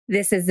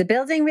This is the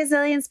Building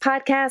Resilience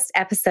Podcast,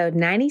 episode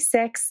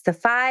 96, The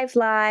 5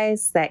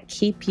 Lies That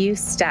Keep You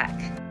Stuck.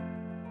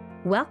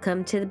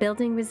 Welcome to the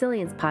Building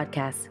Resilience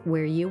Podcast,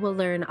 where you will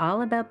learn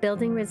all about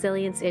building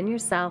resilience in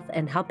yourself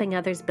and helping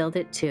others build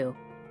it too.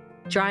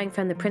 Drawing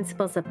from the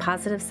principles of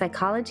positive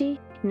psychology,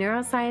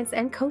 neuroscience,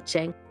 and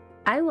coaching,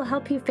 I will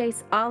help you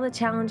face all the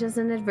challenges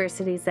and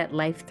adversities that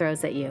life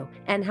throws at you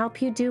and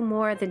help you do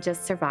more than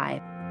just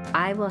survive.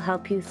 I will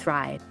help you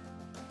thrive.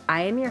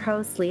 I am your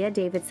host, Leah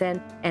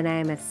Davidson, and I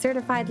am a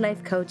certified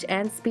life coach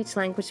and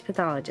speech-language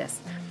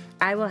pathologist.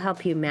 I will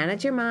help you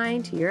manage your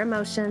mind, your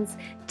emotions,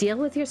 deal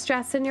with your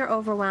stress and your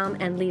overwhelm,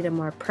 and lead a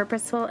more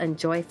purposeful and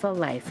joyful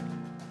life.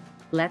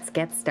 Let's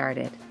get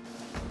started.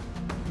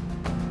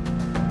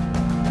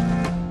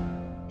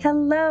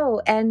 Hello,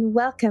 and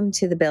welcome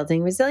to the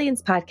Building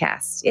Resilience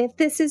Podcast. If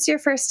this is your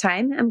first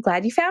time, I'm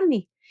glad you found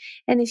me.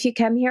 And if you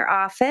come here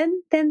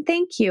often, then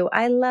thank you.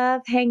 I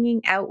love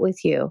hanging out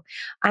with you.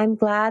 I'm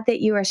glad that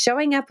you are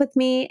showing up with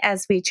me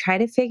as we try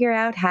to figure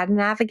out how to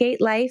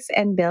navigate life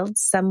and build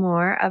some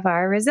more of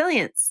our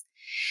resilience.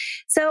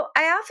 So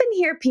I often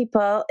hear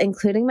people,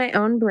 including my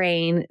own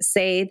brain,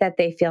 say that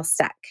they feel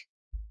stuck.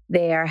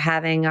 They are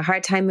having a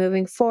hard time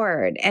moving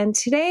forward. And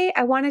today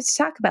I wanted to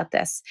talk about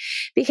this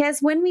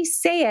because when we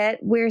say it,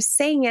 we're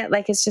saying it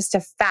like it's just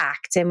a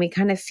fact and we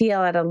kind of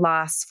feel at a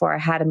loss for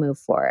how to move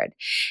forward.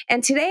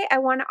 And today I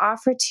want to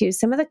offer to you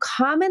some of the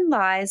common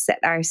lies that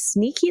our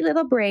sneaky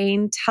little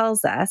brain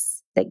tells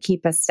us that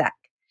keep us stuck.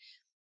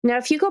 Now,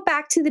 if you go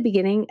back to the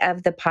beginning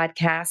of the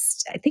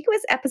podcast, I think it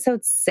was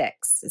episode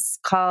 6, it's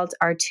called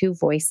Our Two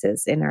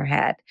Voices in Our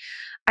Head.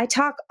 I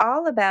talk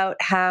all about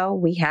how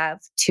we have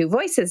two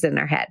voices in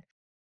our head.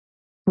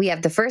 We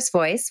have the first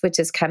voice, which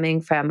is coming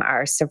from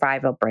our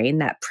survival brain,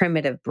 that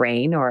primitive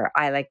brain, or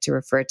I like to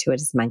refer to it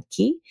as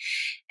monkey.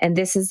 And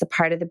this is the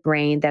part of the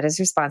brain that is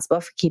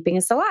responsible for keeping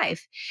us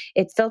alive.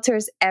 It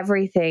filters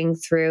everything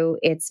through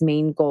its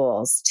main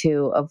goals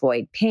to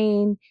avoid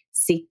pain,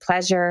 seek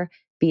pleasure,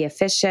 be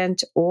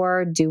efficient,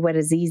 or do what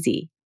is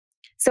easy.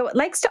 So it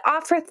likes to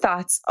offer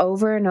thoughts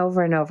over and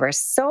over and over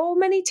so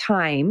many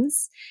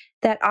times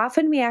that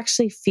often we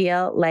actually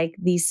feel like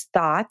these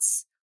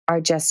thoughts are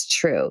just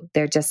true.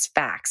 They're just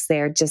facts.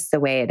 They're just the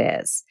way it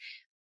is.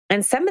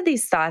 And some of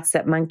these thoughts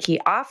that monkey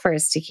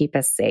offers to keep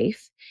us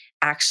safe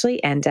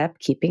actually end up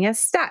keeping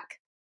us stuck.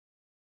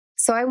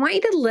 So I want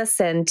you to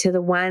listen to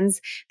the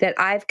ones that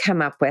I've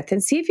come up with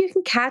and see if you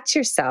can catch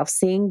yourself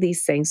saying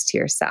these things to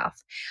yourself.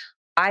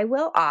 I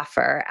will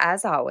offer,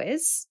 as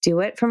always, do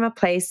it from a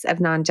place of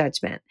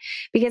non-judgment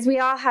because we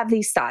all have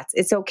these thoughts.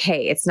 It's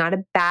okay. It's not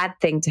a bad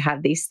thing to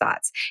have these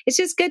thoughts. It's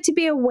just good to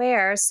be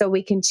aware so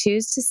we can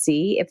choose to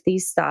see if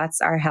these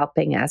thoughts are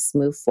helping us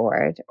move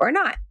forward or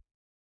not.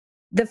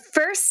 The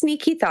first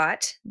sneaky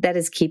thought that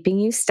is keeping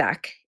you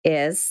stuck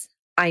is,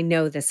 I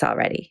know this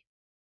already.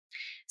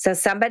 So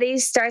somebody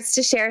starts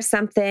to share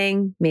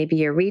something, maybe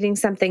you're reading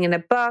something in a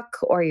book,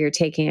 or you're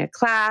taking a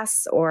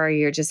class, or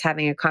you're just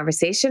having a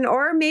conversation,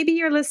 or maybe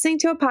you're listening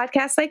to a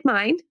podcast like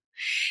mine.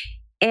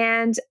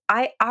 And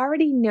I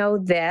already know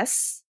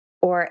this,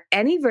 or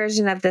any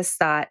version of this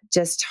thought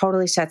just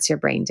totally shuts your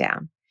brain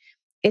down.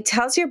 It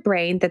tells your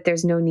brain that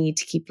there's no need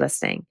to keep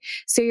listening.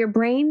 So your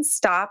brain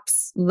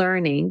stops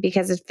learning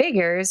because it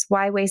figures,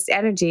 why waste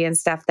energy on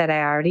stuff that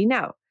I already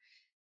know?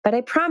 But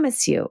I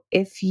promise you,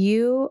 if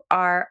you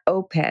are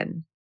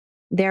open,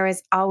 there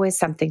is always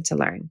something to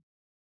learn.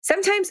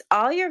 Sometimes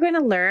all you're going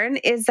to learn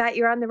is that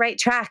you're on the right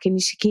track and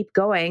you should keep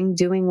going,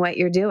 doing what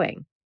you're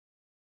doing.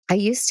 I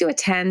used to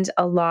attend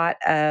a lot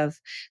of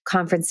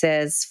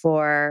conferences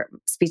for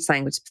speech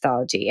language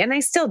pathology, and I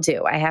still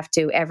do. I have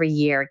to every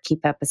year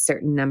keep up a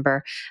certain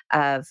number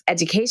of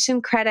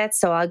education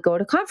credits, so I'll go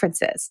to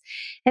conferences.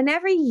 And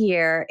every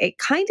year, it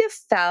kind of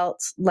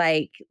felt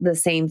like the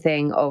same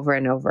thing over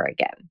and over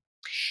again.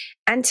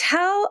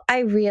 Until I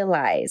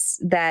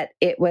realized that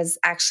it was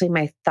actually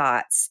my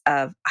thoughts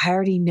of, I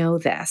already know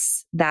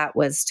this, that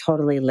was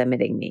totally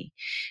limiting me.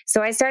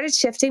 So I started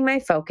shifting my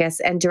focus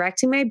and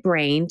directing my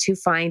brain to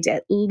find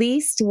at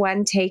least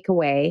one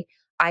takeaway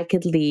I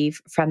could leave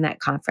from that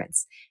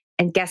conference.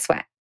 And guess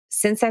what?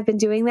 Since I've been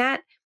doing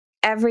that,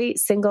 every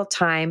single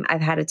time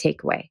I've had a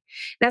takeaway.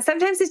 Now,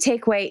 sometimes the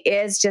takeaway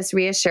is just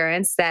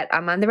reassurance that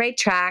I'm on the right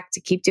track to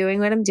keep doing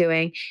what I'm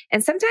doing.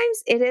 And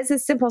sometimes it is a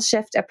simple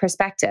shift of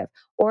perspective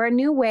or a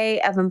new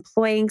way of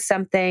employing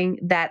something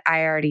that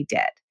I already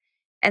did.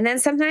 And then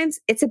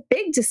sometimes it's a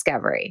big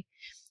discovery.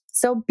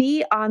 So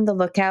be on the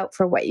lookout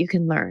for what you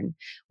can learn,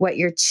 what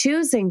you're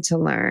choosing to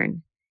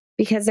learn,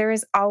 because there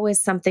is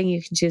always something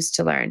you can choose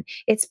to learn.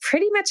 It's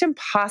pretty much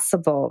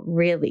impossible,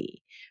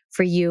 really,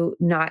 for you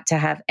not to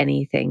have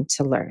anything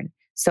to learn.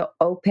 So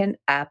open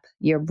up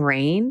your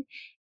brain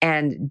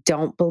and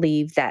don't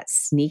believe that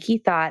sneaky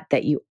thought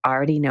that you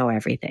already know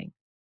everything.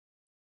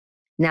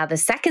 Now, the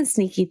second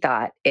sneaky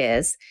thought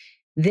is,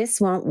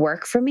 this won't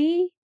work for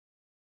me,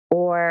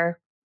 or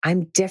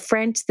I'm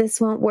different,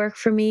 this won't work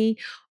for me,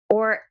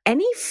 or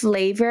any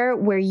flavor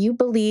where you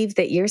believe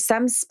that you're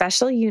some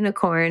special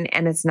unicorn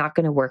and it's not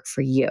going to work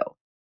for you.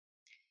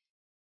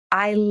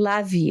 I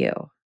love you.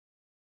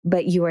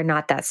 but you are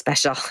not that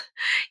special.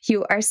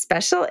 You are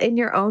special in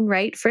your own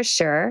right, for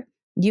sure.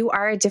 You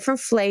are a different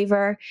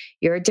flavor.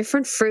 You're a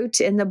different fruit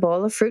in the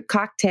bowl of fruit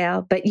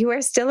cocktail, but you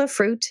are still a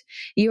fruit.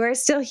 You are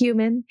still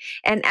human.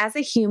 And as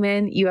a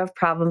human, you have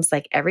problems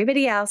like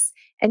everybody else,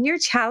 and your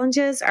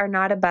challenges are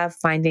not above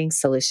finding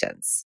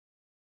solutions.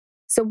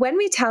 So when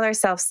we tell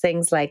ourselves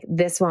things like,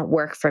 this won't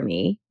work for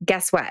me,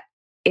 guess what?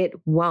 It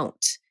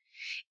won't.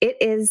 It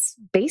is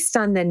based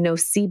on the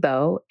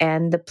nocebo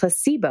and the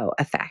placebo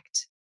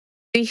effect.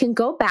 You can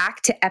go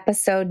back to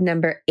episode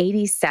number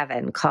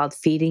 87 called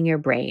Feeding Your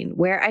Brain,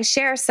 where I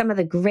share some of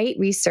the great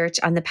research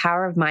on the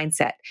power of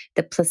mindset,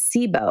 the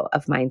placebo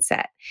of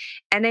mindset.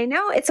 And I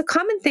know it's a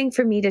common thing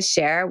for me to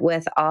share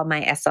with all my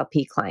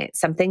SLP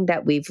clients. Something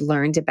that we've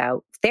learned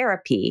about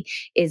therapy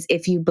is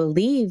if you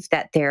believe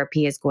that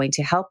therapy is going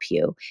to help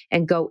you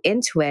and go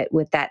into it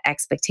with that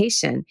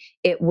expectation,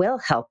 it will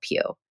help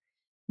you.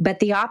 But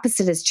the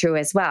opposite is true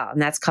as well,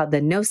 and that's called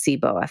the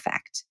nocebo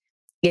effect.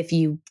 If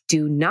you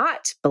do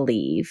not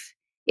believe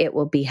it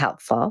will be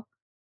helpful,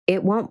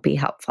 it won't be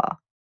helpful.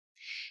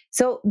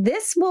 So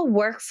this will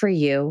work for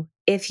you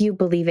if you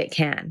believe it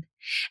can.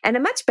 And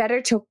a much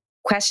better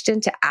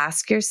question to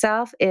ask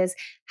yourself is,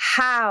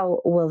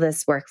 how will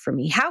this work for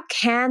me? How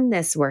can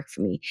this work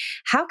for me?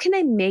 How can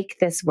I make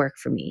this work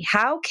for me?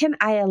 How can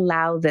I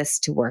allow this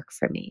to work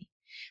for me?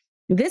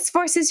 This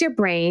forces your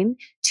brain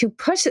to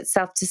push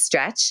itself to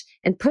stretch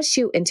and push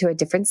you into a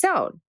different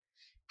zone.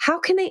 How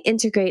can I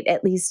integrate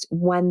at least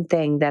one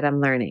thing that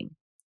I'm learning?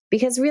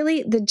 Because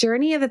really, the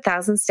journey of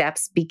 1,000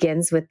 steps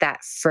begins with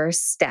that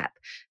first step.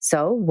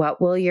 So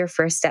what will your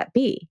first step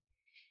be?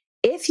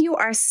 If you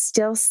are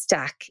still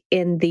stuck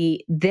in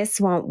the this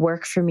won't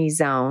work for me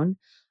zone,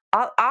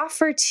 I'll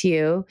offer to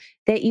you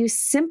that you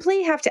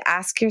simply have to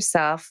ask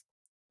yourself,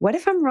 what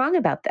if I'm wrong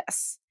about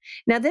this?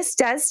 Now, this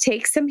does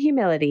take some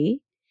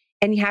humility,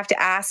 and you have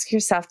to ask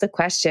yourself the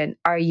question,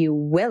 are you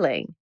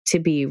willing to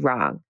be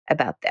wrong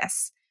about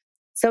this?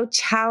 So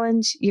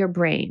challenge your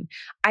brain.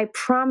 I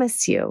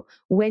promise you,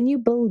 when you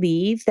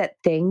believe that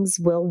things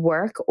will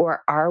work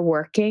or are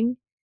working,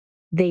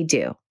 they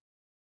do.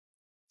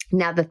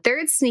 Now, the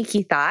third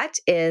sneaky thought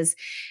is,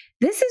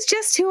 this is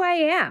just who I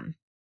am.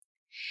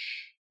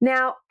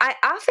 Now, I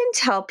often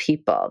tell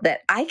people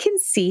that I can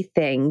see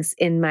things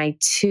in my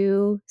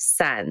two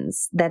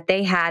sons that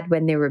they had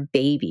when they were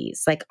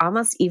babies, like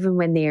almost even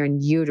when they are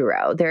in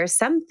utero. There are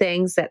some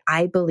things that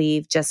I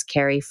believe just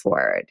carry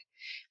forward.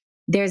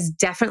 There's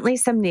definitely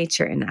some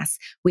nature in us.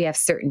 We have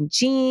certain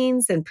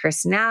genes and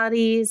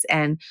personalities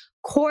and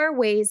core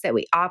ways that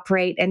we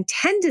operate and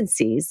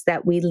tendencies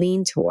that we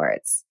lean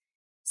towards.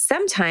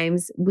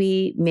 Sometimes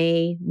we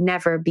may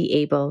never be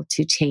able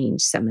to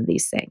change some of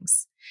these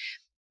things.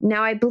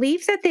 Now, I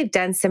believe that they've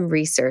done some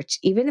research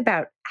even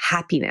about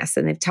happiness,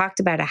 and they've talked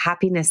about a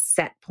happiness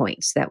set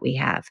point that we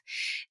have.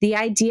 The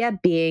idea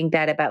being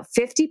that about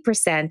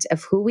 50%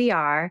 of who we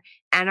are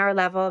and our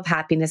level of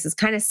happiness is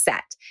kind of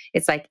set.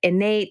 It's like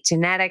innate,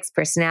 genetics,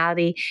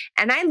 personality.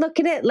 And I look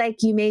at it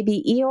like you may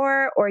be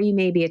Eeyore or you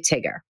may be a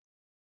Tigger.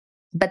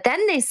 But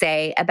then they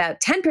say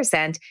about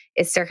 10%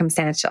 is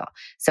circumstantial.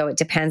 So it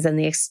depends on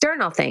the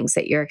external things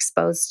that you're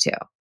exposed to.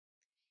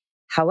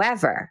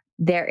 However,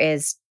 there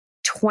is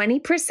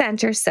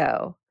 20% or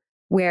so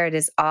where it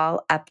is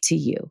all up to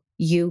you.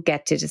 You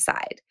get to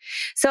decide.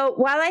 So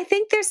while I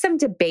think there's some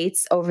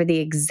debates over the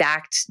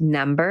exact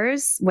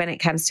numbers when it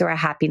comes to our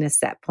happiness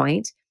set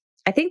point,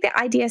 I think the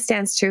idea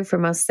stands true for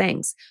most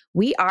things.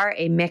 We are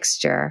a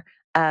mixture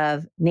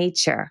of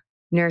nature,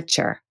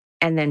 nurture,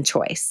 and then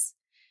choice.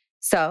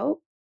 So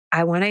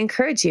I want to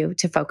encourage you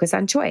to focus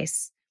on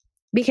choice.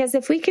 Because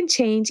if we can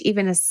change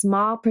even a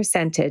small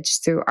percentage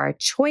through our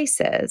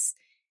choices,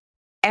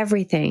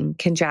 everything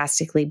can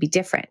drastically be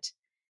different.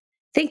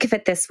 Think of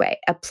it this way.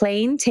 A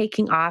plane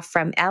taking off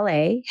from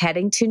LA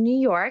heading to New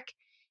York,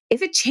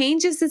 if it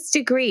changes its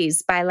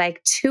degrees by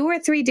like 2 or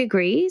 3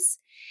 degrees,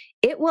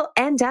 it will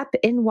end up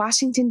in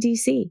Washington,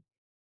 D.C.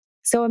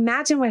 So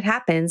imagine what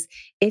happens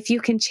if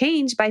you can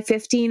change by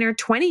 15 or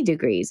 20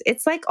 degrees.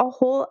 It's like a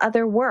whole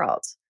other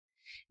world.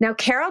 Now,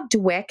 Carol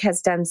Dweck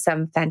has done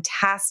some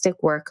fantastic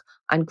work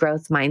on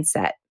growth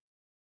mindset.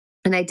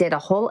 And I did a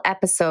whole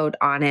episode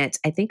on it.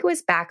 I think it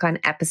was back on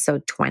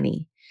episode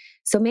 20.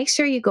 So make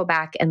sure you go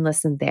back and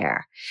listen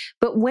there.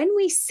 But when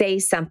we say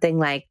something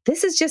like,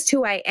 this is just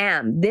who I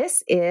am,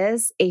 this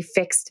is a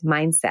fixed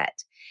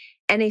mindset.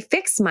 And a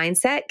fixed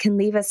mindset can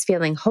leave us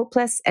feeling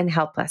hopeless and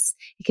helpless.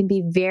 It can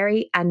be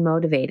very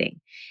unmotivating.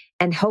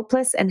 And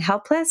hopeless and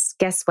helpless,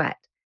 guess what?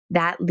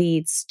 That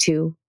leads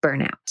to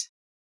burnout.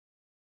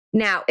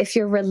 Now, if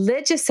you're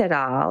religious at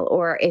all,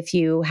 or if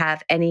you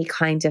have any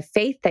kind of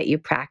faith that you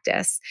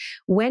practice,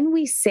 when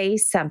we say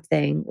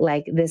something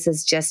like, this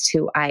is just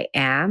who I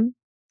am,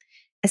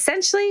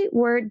 essentially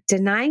we're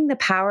denying the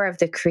power of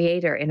the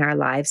Creator in our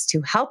lives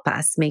to help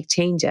us make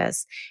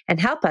changes and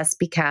help us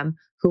become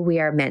who we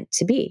are meant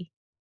to be.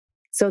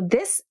 So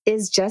this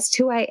is just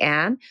who I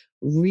am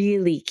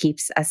really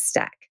keeps us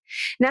stuck.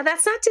 Now,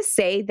 that's not to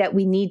say that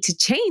we need to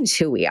change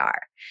who we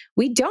are.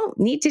 We don't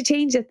need to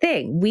change a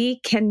thing. We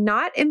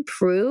cannot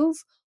improve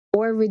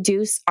or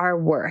reduce our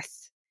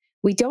worth.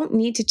 We don't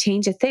need to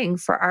change a thing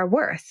for our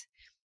worth.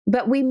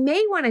 But we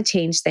may want to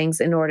change things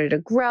in order to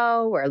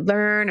grow or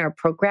learn or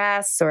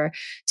progress or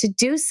to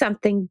do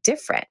something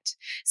different.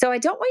 So I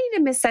don't want you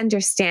to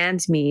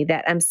misunderstand me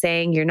that I'm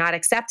saying you're not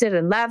accepted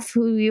and love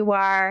who you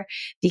are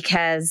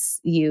because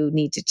you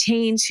need to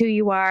change who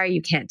you are.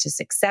 You can't just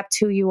accept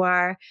who you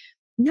are.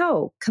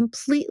 No,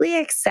 completely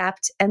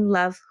accept and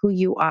love who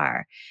you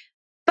are.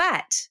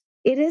 But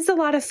it is a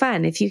lot of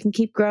fun if you can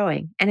keep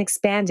growing and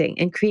expanding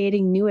and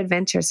creating new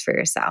adventures for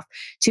yourself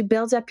to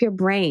build up your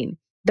brain,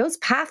 those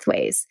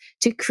pathways,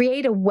 to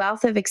create a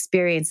wealth of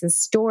experience and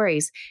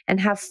stories and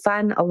have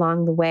fun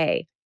along the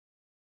way.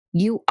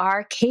 You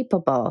are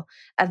capable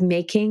of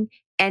making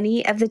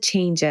any of the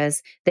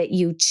changes that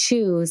you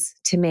choose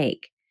to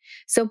make.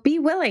 So be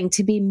willing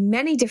to be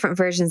many different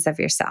versions of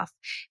yourself.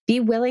 Be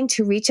willing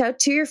to reach out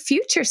to your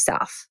future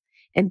self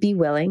and be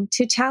willing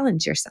to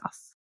challenge yourself.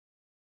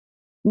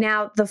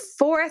 Now, the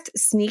fourth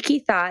sneaky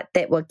thought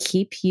that will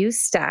keep you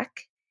stuck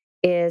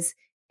is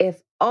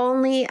if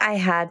only I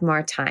had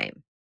more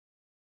time.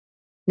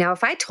 Now,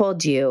 if I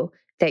told you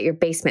that your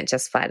basement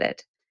just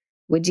flooded,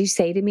 would you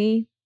say to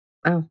me,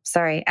 oh,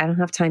 sorry, I don't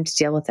have time to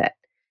deal with it?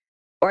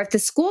 Or if the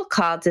school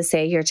called to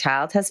say your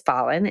child has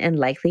fallen and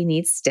likely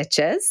needs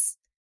stitches,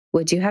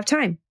 would you have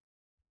time?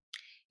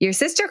 Your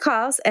sister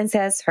calls and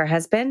says her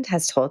husband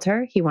has told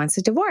her he wants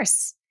a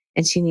divorce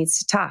and she needs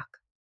to talk.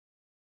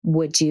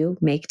 Would you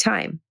make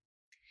time?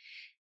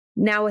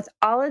 Now, with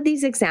all of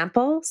these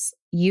examples,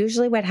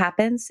 usually what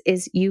happens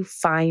is you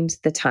find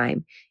the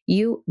time.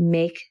 You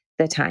make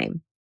the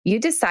time. You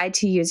decide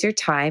to use your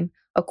time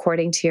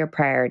according to your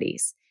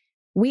priorities.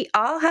 We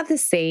all have the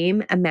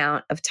same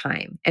amount of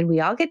time, and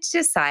we all get to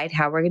decide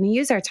how we're going to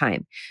use our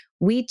time.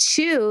 We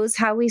choose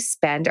how we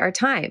spend our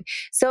time.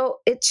 So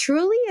it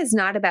truly is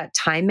not about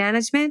time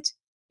management.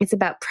 It's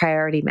about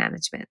priority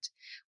management.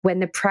 When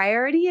the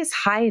priority is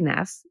high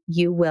enough,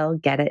 you will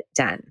get it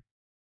done.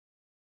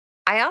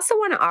 I also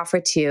want to offer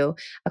to you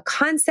a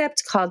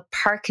concept called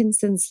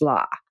Parkinson's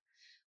Law,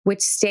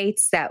 which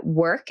states that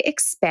work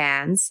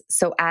expands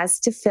so as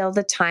to fill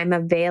the time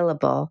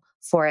available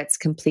for its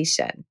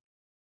completion.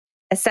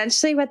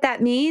 Essentially, what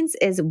that means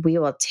is we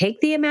will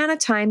take the amount of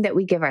time that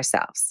we give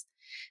ourselves.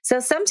 So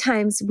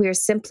sometimes we're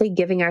simply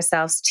giving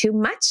ourselves too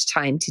much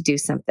time to do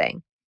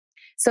something.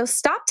 So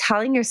stop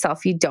telling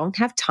yourself you don't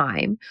have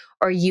time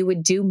or you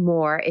would do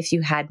more if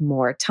you had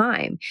more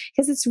time,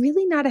 because it's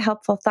really not a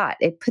helpful thought.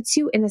 It puts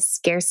you in a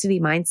scarcity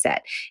mindset.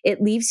 It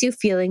leaves you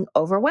feeling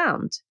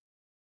overwhelmed.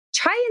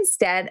 Try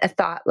instead a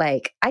thought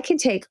like, I can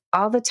take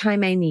all the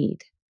time I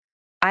need.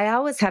 I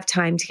always have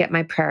time to get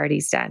my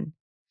priorities done.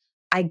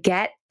 I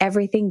get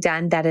everything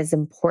done that is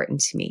important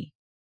to me.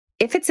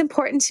 If it's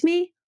important to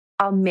me,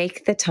 I'll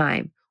make the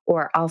time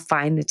or I'll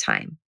find the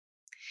time.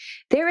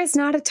 There is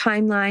not a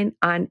timeline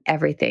on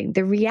everything.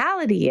 The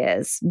reality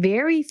is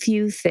very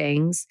few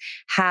things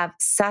have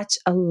such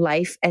a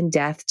life and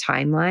death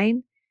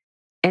timeline.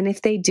 And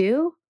if they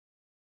do,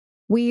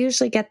 we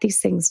usually get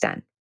these things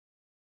done.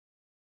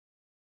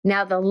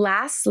 Now, the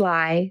last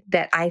lie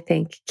that I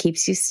think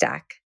keeps you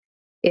stuck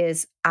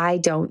is I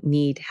don't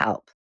need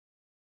help.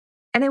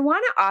 And I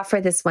want to offer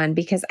this one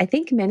because I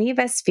think many of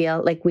us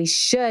feel like we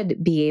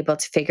should be able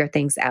to figure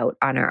things out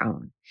on our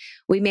own.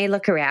 We may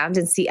look around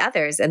and see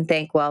others and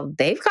think, well,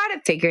 they've got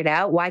it figured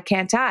out. Why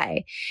can't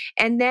I?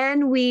 And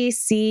then we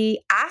see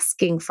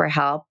asking for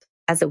help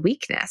as a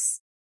weakness.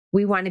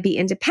 We want to be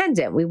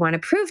independent. We want to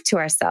prove to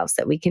ourselves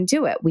that we can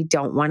do it. We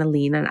don't want to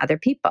lean on other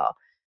people.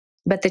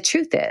 But the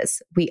truth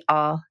is, we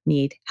all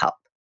need help.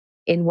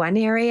 In one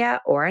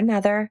area or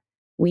another,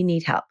 we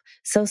need help.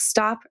 So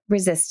stop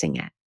resisting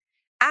it.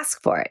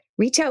 Ask for it.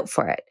 Reach out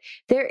for it.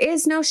 There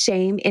is no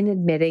shame in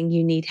admitting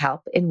you need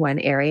help in one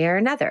area or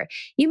another.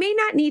 You may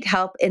not need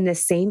help in the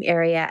same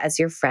area as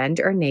your friend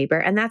or neighbor,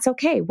 and that's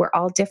okay. We're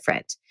all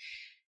different.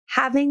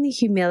 Having the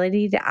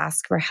humility to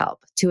ask for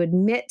help, to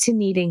admit to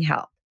needing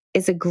help,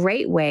 is a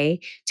great way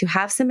to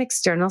have some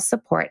external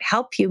support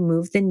help you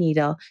move the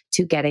needle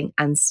to getting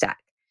unstuck.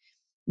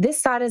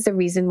 This thought is a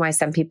reason why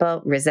some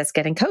people resist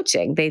getting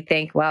coaching. They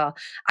think, well,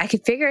 I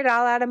could figure it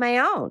all out on my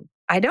own.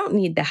 I don't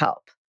need the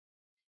help.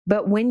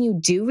 But when you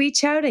do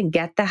reach out and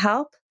get the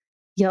help,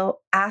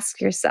 you'll ask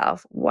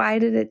yourself, why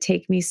did it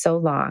take me so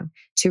long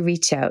to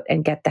reach out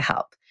and get the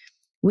help?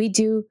 We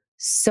do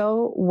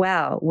so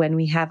well when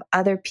we have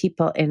other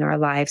people in our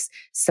lives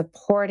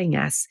supporting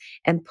us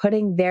and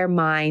putting their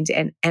mind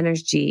and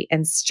energy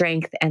and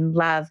strength and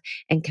love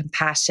and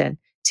compassion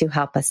to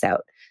help us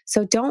out.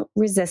 So don't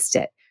resist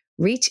it.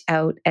 Reach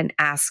out and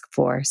ask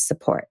for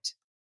support.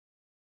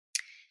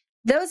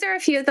 Those are a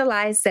few of the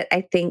lies that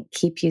I think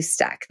keep you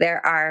stuck.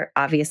 There are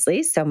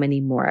obviously so many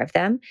more of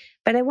them,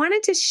 but I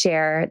wanted to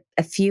share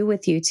a few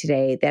with you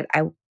today that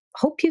I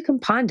hope you can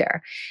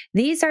ponder.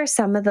 These are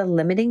some of the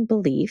limiting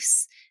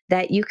beliefs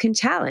that you can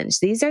challenge.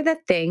 These are the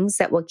things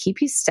that will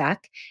keep you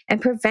stuck and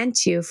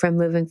prevent you from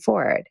moving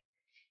forward.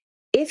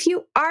 If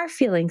you are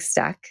feeling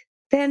stuck,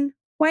 then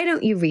why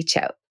don't you reach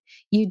out?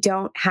 You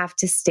don't have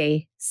to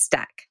stay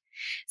stuck.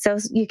 So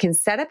you can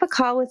set up a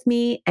call with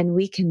me and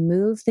we can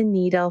move the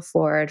needle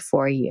forward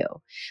for you.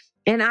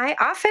 And I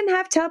often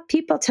have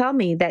people tell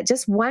me that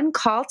just one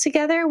call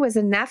together was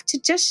enough to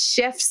just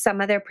shift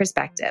some of their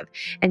perspective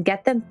and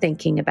get them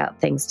thinking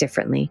about things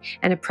differently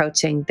and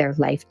approaching their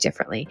life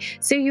differently.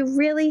 So you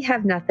really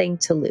have nothing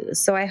to lose.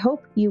 So I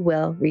hope you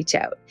will reach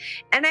out.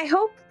 And I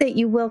hope that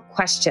you will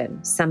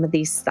question some of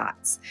these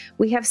thoughts.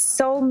 We have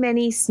so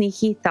many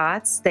sneaky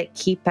thoughts that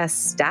keep us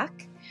stuck.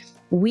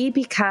 We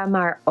become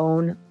our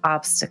own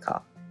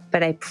obstacle.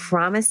 But I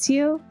promise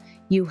you,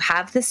 you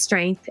have the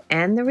strength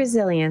and the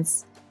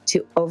resilience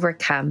to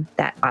overcome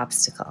that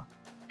obstacle.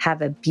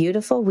 Have a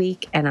beautiful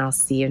week, and I'll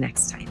see you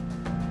next time.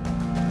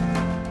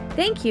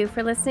 Thank you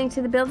for listening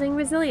to the Building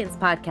Resilience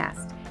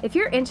podcast. If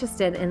you're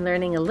interested in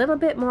learning a little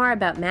bit more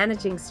about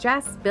managing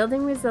stress,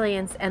 building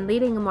resilience, and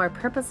leading a more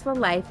purposeful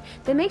life,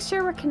 then make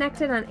sure we're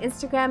connected on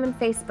Instagram and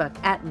Facebook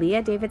at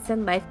Leah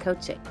Davidson Life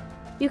Coaching.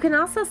 You can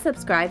also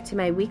subscribe to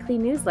my weekly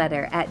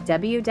newsletter at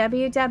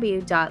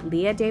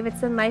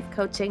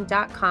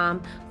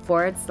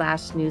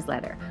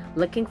www.leahdavidsonlifecoaching.com/newsletter.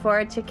 Looking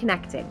forward to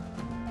connecting.